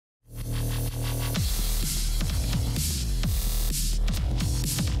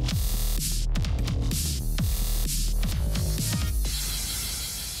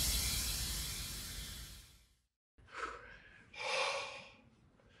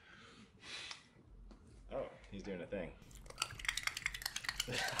he's doing a thing.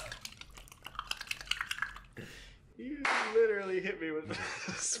 You literally hit me with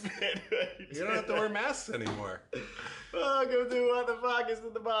spit. You don't have to wear masks anymore. Welcome to What the Fuck is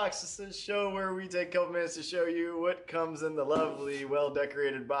in the Box. This is a show where we take a couple minutes to show you what comes in the lovely,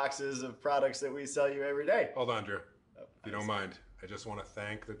 well-decorated boxes of products that we sell you every day. Hold on, Drew. If you don't mind, I just want to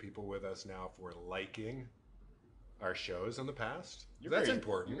thank the people with us now for liking our shows in the past. That's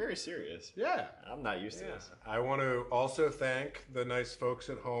important. You're very serious. Yeah. I'm not used to this. I want to also thank the nice folks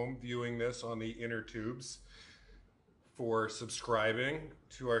at home viewing this on the inner tubes for subscribing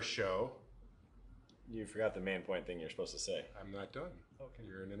to our show. You forgot the main point thing you're supposed to say. I'm not done. Okay.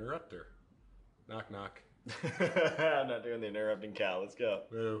 You're an interrupter. Knock, knock. I'm not doing the interrupting cow. Let's go.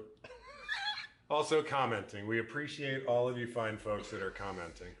 Boo. Also commenting. We appreciate all of you fine folks that are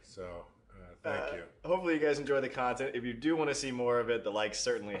commenting. So thank you. Hopefully you guys enjoy the content. If you do want to see more of it, the likes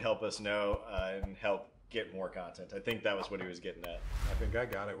certainly help us know and help get more content. I think that was what he was getting at. I think I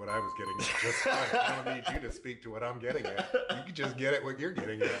got it, what I was getting at just fine. I don't need you to speak to what I'm getting at. You can just get it what you're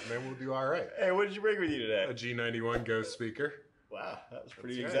getting at, and then we'll do all right. Hey, what did you bring with you today? A G91 Ghost speaker. Wow, that was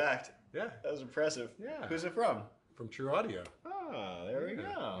pretty That's exact. Yeah. That was impressive. Yeah. Who's it from? From TruAudio. Oh, there we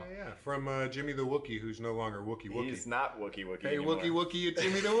go. Yeah. From Jimmy the Wookie, who's no longer Wookie. He's not Wookie Hey, anymore. Wookie, it's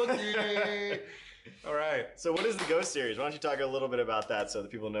Jimmy the Wookie. All right. So what is the Ghost Series? Why don't you talk a little bit about that so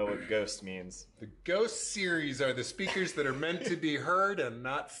that people know what Ghost means? The Ghost Series are the speakers that are meant to be heard and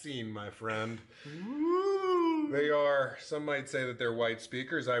not seen, my friend. Woo! They are, some might say that they're white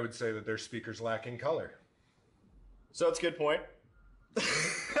speakers. I would say that they're speakers lacking color. So it's a good point.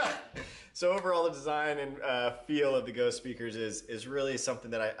 So overall, the design and feel of the Ghost speakers is really something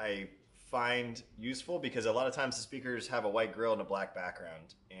that I find useful, because a lot of times the speakers have a white grill and a black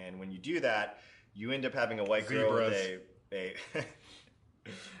background. And when you do that, you end up having a white grill with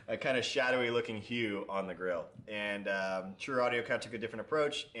a kind of shadowy looking hue on the grill. And TruAudio kind of took a different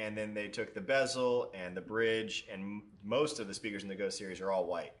approach, and then they took the bezel and the bridge, and most of the speakers in the Ghost series are all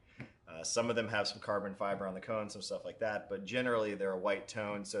white. Some of them have some carbon fiber on the cone, some stuff like that, but generally they're a white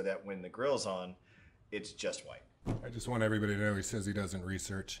tone so that when the grill's on, it's just white. I just want everybody to know he says he doesn't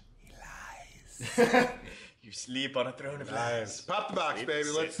research. He lies. You sleep on a throne of lies. Pop the box, baby.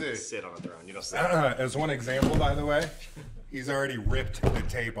 Let's see. Sit on a throne. You don't sit. As one example, by the way, he's already ripped the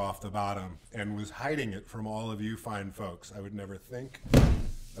tape off the bottom and was hiding it from all of you fine folks. I would never think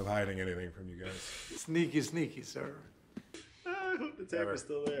of hiding anything from you guys. Sneaky, sneaky, sir. I hope the tape is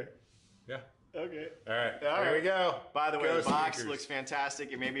still there. Yeah. Okay. All right. Here we go. By the way, Ghost the box speakers. looks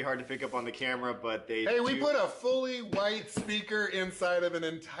fantastic. It may be hard to pick up on the camera, but they we put a fully white speaker inside of an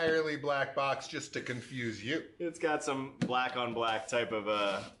entirely black box just to confuse you. It's got some black on black type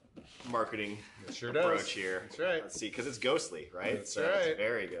of marketing It sure approach does. here. That's right. Let's see, because it's ghostly, right? That's so right. It's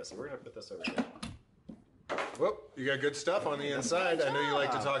very ghostly. We're going to put this over here. Whoop, you got good stuff on the inside. I know you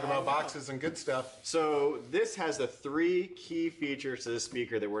like to talk about boxes and good stuff. So this has the 3 key features to the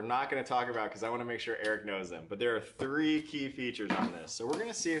speaker that we're not going to talk about because I want to make sure Eric knows them. But there are 3 key features on this. So we're going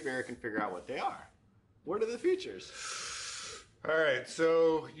to see if Eric can figure out what they are. What are the features? All right,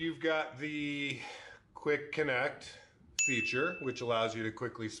 so you've got the Quick Connect feature, which allows you to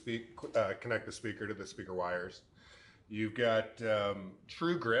quickly connect the speaker to the speaker wires. You've got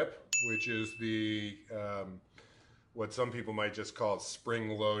TruGrip, which is the what some people might just call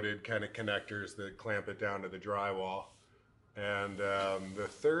spring-loaded kind of connectors that clamp it down to the drywall. And the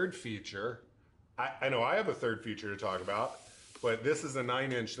third feature, I know I have a third feature to talk about, but this is a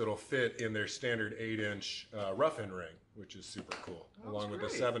 9-inch that'll fit in their standard 8-inch rough-in ring, which is super cool, along with the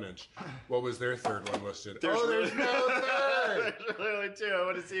 7-inch. What was their third one listed? There's no third! There's literally 2. I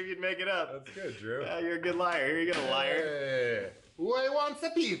want to see if you'd make it up. That's good, Drew. You're a good liar. Here you go, liar. Hey. Who wants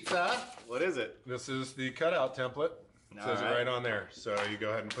a pizza? What is it? This is the cutout template. It says it right on there. So you go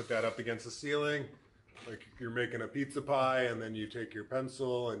ahead and put that up against the ceiling, like you're making a pizza pie, and then you take your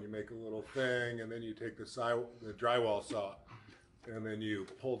pencil and you make a little thing, and then you take the drywall saw, and then you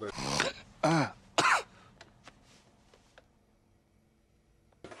pull the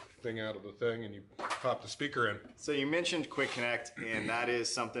thing out of the thing, and you pop the speaker in. So you mentioned Quick Connect, and that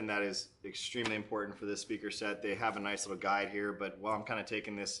is something that is extremely important for this speaker set. They have a nice little guide here, but while I'm kind of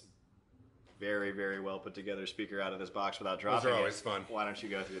taking this very, very well put together speaker out of this box without dropping Those are always fun. Why don't you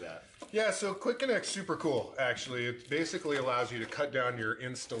go through that? Yeah, so Quick Connect's super cool, actually. It basically allows you to cut down your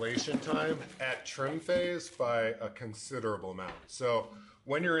installation time at trim phase by a considerable amount. So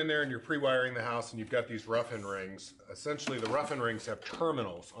when you're in there and you're pre-wiring the house and you've got these rough-in rings, essentially the rough-in rings have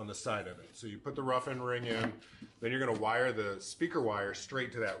terminals on the side of it. So you put the rough-in ring in, then you're going to wire the speaker wire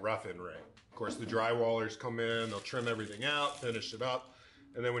straight to that rough-in ring. Of course, the drywallers come in, they'll trim everything out, finish it up,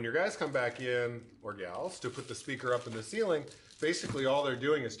 And then when your guys come back in, or gals, to put the speaker up in the ceiling, basically all they're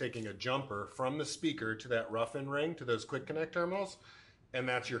doing is taking a jumper from the speaker to that rough-in ring, to those quick connect terminals, and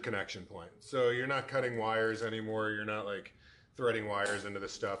that's your connection point. So you're not cutting wires anymore. You're not like threading wires into the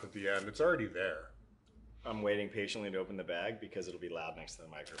stuff at the end. It's already there. I'm waiting patiently to open the bag because it'll be loud next to the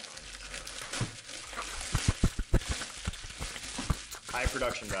microphone. High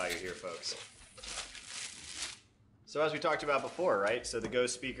production value here, folks. So as we talked about before, right? So the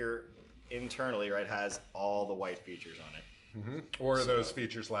Ghost speaker internally, right, has all the white features on it. Or are those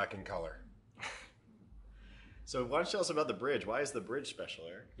features lacking color? So why don't you tell us about the bridge? Why is the bridge special,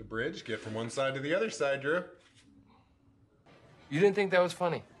 Eric? The bridge, get from one side to the other side, Drew. You didn't think that was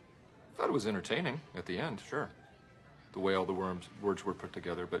funny? I thought it was entertaining at the end, sure. The way all the words were put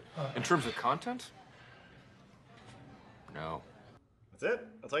together, but in terms of content? No. That's it?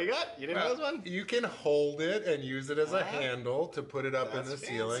 That's all you got? You didn't know this one? You can hold it and use it as a handle to put it up in the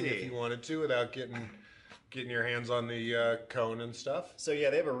ceiling if fancy. you wanted to without getting your hands on the cone and stuff. So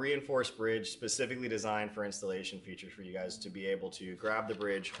yeah, they have a reinforced bridge specifically designed for installation features for you guys to be able to grab the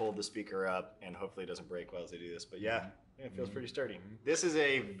bridge, hold the speaker up, and hopefully it doesn't break while they do this. But yeah, it feels pretty sturdy. This is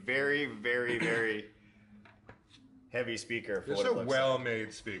a very, very, very heavy speaker for It's what a it looks like.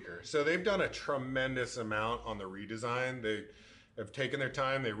 well-made speaker. So they've done a tremendous amount on the redesign. They have taken their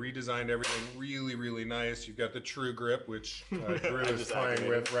time. They redesigned everything really, really nice. You've got the TruGrip, which Drew is just playing activated.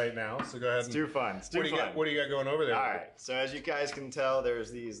 with right now. So go ahead. It's too fun. It's too fun. What do you got going over there? All right, so as you guys can tell,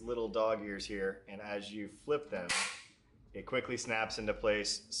 there's these little dog ears here, and as you flip them, it quickly snaps into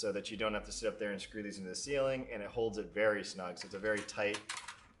place so that you don't have to sit up there and screw these into the ceiling, and it holds it very snug. So it's a very tight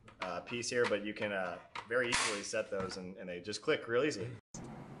piece here, but you can very easily set those, and they just click real easily.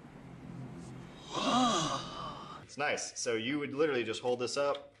 It's nice. So you would literally just hold this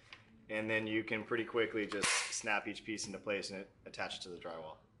up, and then you can pretty quickly just snap each piece into place and it attaches to the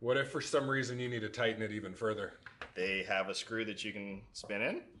drywall. What if for some reason you need to tighten it even further? They have a screw that you can spin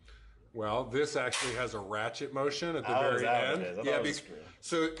in. Well, this actually has a ratchet motion at the Oh, is very that what end. it is? I thought it was a screw.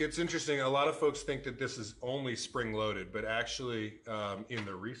 So it's interesting. A lot of folks think that this is only spring-loaded, but actually, in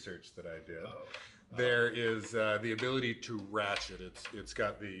the research that I did, there is the ability to ratchet. It's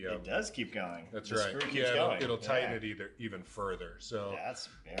got the. It does keep going. That's The right. screw keeps Yeah, going. it'll tighten it even further. So That's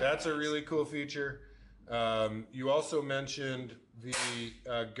very that's a nice. really cool feature. You also mentioned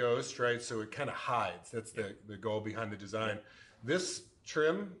the Ghost, right? So it kind of hides. That's the goal behind the design. This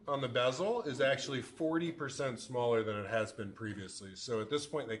trim on the bezel is actually 40% smaller than it has been previously. So at this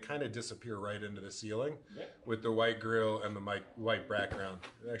point, they kind of disappear right into the ceiling with the white grill and the white background.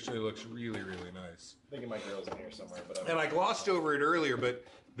 It actually looks really, really nice. I think my grill's in here somewhere, but And I glossed over it earlier, but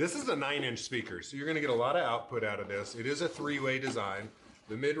this is a 9-inch speaker, so you're going to get a lot of output out of this. It is a 3-way design.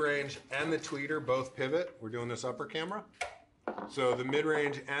 The mid-range and the tweeter both pivot. We're doing this upper camera. So the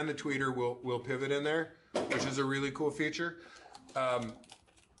mid-range and the tweeter will pivot in there, which is a really cool feature.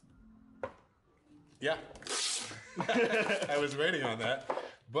 Yeah. I was waiting on that.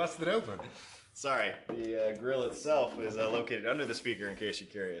 Bust it open. sorry, the grill itself is located under the speaker in case you're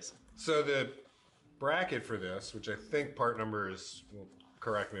curious. So the bracket for this, which I think part number is, well,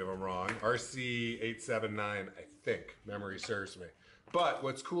 correct me if I'm wrong, RC879, I think, memory serves me. But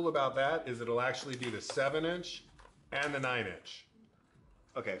what's cool about that is it'll actually do the 7-inch and the 9-inch.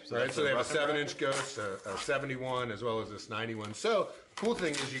 Okay, so Right, that's so they have a rough and 7-inch Ghost, a 71, as well as this 91. So, cool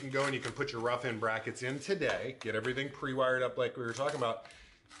thing is you can go and you can put your rough-in brackets in today, get everything pre-wired up like we were talking about,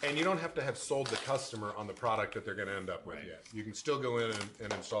 and you don't have to have sold the customer on the product that they're going to end up with yet. You can still go in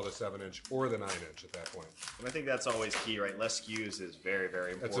and install the 7-inch or the 9-inch at that point. And I think that's always key, right? Less SKUs is very,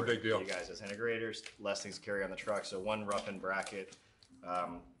 very important. That's a big deal. For you guys as integrators, less things to carry on the truck. So one rough-in bracket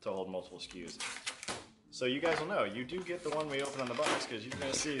to hold multiple SKUs. So you guys will know, you do get the one we open on the box because you're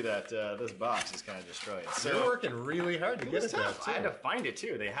going to see that this box is kind of destroyed. So They're working really hard to it get was it that tough. I had too. to find it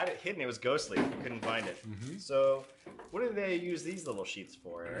too. They had it hidden. It was ghostly. You couldn't find it. So what do they use these little sheets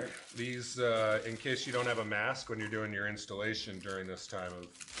for, Eric? These, in case you don't have a mask when you're doing your installation during this time of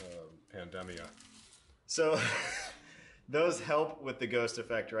pandemia. So those help with the ghost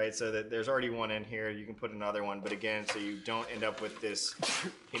effect, right? So that there's already one in here. You can put another one, but again, so you don't end up with this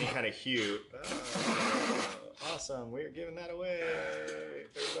any kind of hue. Awesome. We're giving that away,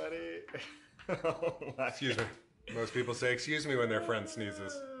 everybody. Oh my Excuse me. Most people say excuse me when their friend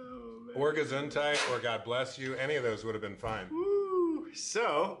sneezes. Or Gesundheit, or God bless you. Any of those would have been fine. Woo.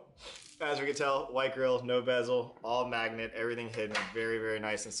 So, as we can tell, white grill, no bezel, all magnet, everything hidden, very, very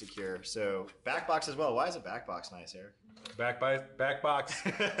nice and secure. So, backbox as well. Why is a backbox nice, Eric? Back box.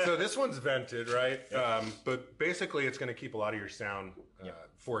 So this one's vented, right? But basically, it's going to keep a lot of your sound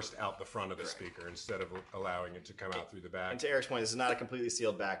forced out the front of the speaker instead of allowing it to come out through the back. And to Eric's point, this is not a completely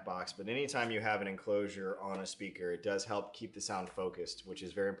sealed back box, but anytime you have an enclosure on a speaker, it does help keep the sound focused, which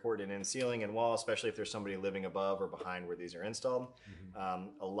is very important in ceiling and wall, especially if there's somebody living above or behind where these are installed.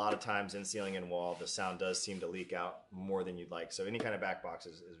 A lot of times in ceiling and wall, the sound does seem to leak out more than you'd like. So any kind of back box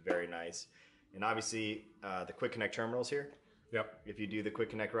is very nice. And obviously, the quick connect terminals here. Yep. If you do the quick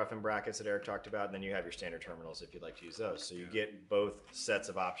connect rough-in brackets that Eric talked about, and then you have your standard terminals if you'd like to use those. So you get both sets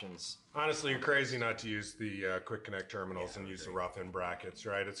of options. Honestly, you're crazy not to use the quick connect terminals and use the rough-in brackets,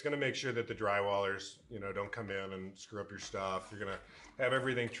 right? It's going to make sure that the drywallers, don't come in and screw up your stuff. You're going to have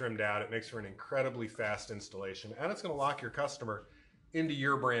everything trimmed out. It makes for an incredibly fast installation, and it's going to lock your customer into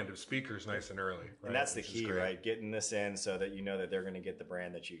your brand of speakers nice and early. Right? And that's the key, right? Getting this in so that you know that they're going to get the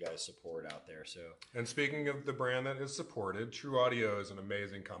brand that you guys support out there. So, and speaking of the brand that is supported, TruAudio is an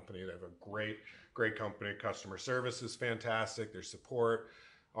amazing company. They have a great company. Customer service is fantastic. Their support,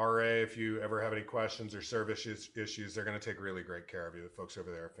 RA, if you ever have any questions or service issues, they're going to take really great care of you. The folks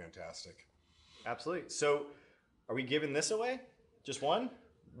over there are fantastic. Absolutely. So, are we giving this away? Just one?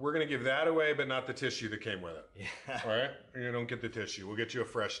 We're going to give that away, but not the tissue that came with it. Yeah. All right? You don't get the tissue. We'll get you a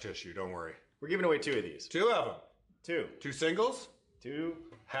fresh tissue. Don't worry. We're giving away 2 of these. 2 of them. 2. 2 singles? 2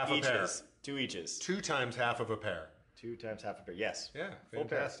 half eaches. a pair. 2 eaches. 2 times half of a pair. 2 times half a pair. Yes. Yeah, Full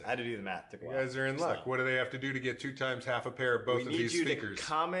fantastic. pair. I had to do the math. Took a You while. guys are in luck. What do they have to do to get 2 times half a pair of both of these We need you speakers? to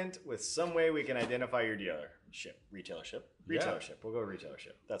comment with some way we can identify your dealership. Retailership. Retailership. We'll go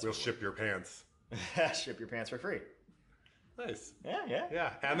retailership. That's We'll what ship your pants. ship your pants for free. Nice. Yeah.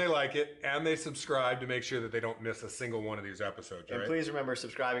 Yeah, and they like it, and they subscribe to make sure that they don't miss a single one of these episodes, right? And please remember,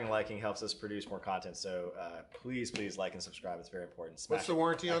 subscribing and liking helps us produce more content. So please like and subscribe. It's very important. Smash What's the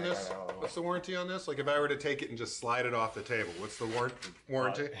warranty on this? What's the warranty on this? Like if I were to take it and just slide it off the table, what's the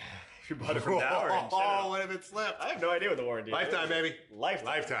warranty? If you bought it from Dow or in Oh, general. what if it slipped? I have no idea what the warranty is. Lifetime, baby.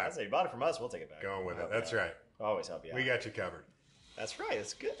 Lifetime. I say you bought it from us, we'll take it back. Going with We'll it. help That's you out. right. We'll always help you out. We got you covered. That's right.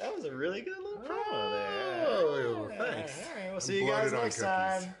 That's good. That was a really good little promo there. Oh, thanks. All right, we'll I'm see you guys bloated on next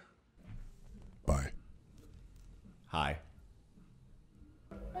cookies. time. Bye. Hi.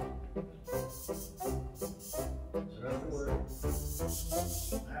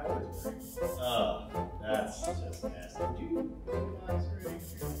 Oh, that's just nasty. Would you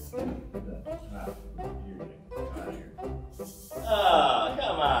oh,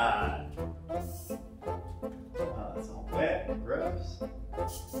 come on. Oh, it's all wet and gross.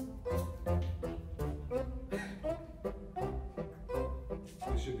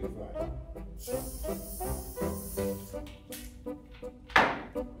 It should be fine.